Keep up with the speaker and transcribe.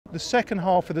the second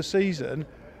half of the season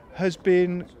has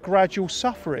been gradual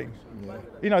suffering. Yeah.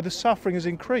 You know, the suffering has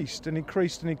increased and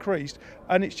increased and increased,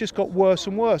 and it's just got worse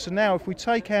and worse. And now if we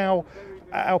take our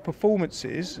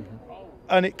performances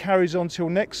and it carries on till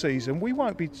next season, we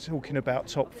won't be talking about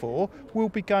top four. We'll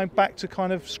be going back to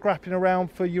kind of scrapping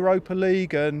around for Europa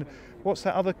League and what's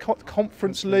that other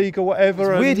Conference League or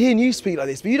whatever. It's weird hearing you speak like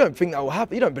this, but you don't think that will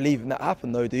happen. You don't believe in that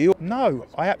happen though, do you? No,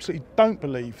 I absolutely don't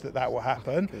believe that will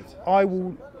happen.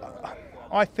 Good.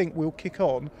 I think we'll kick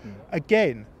on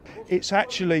again. It's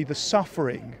actually the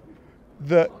suffering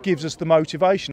that gives us the motivation.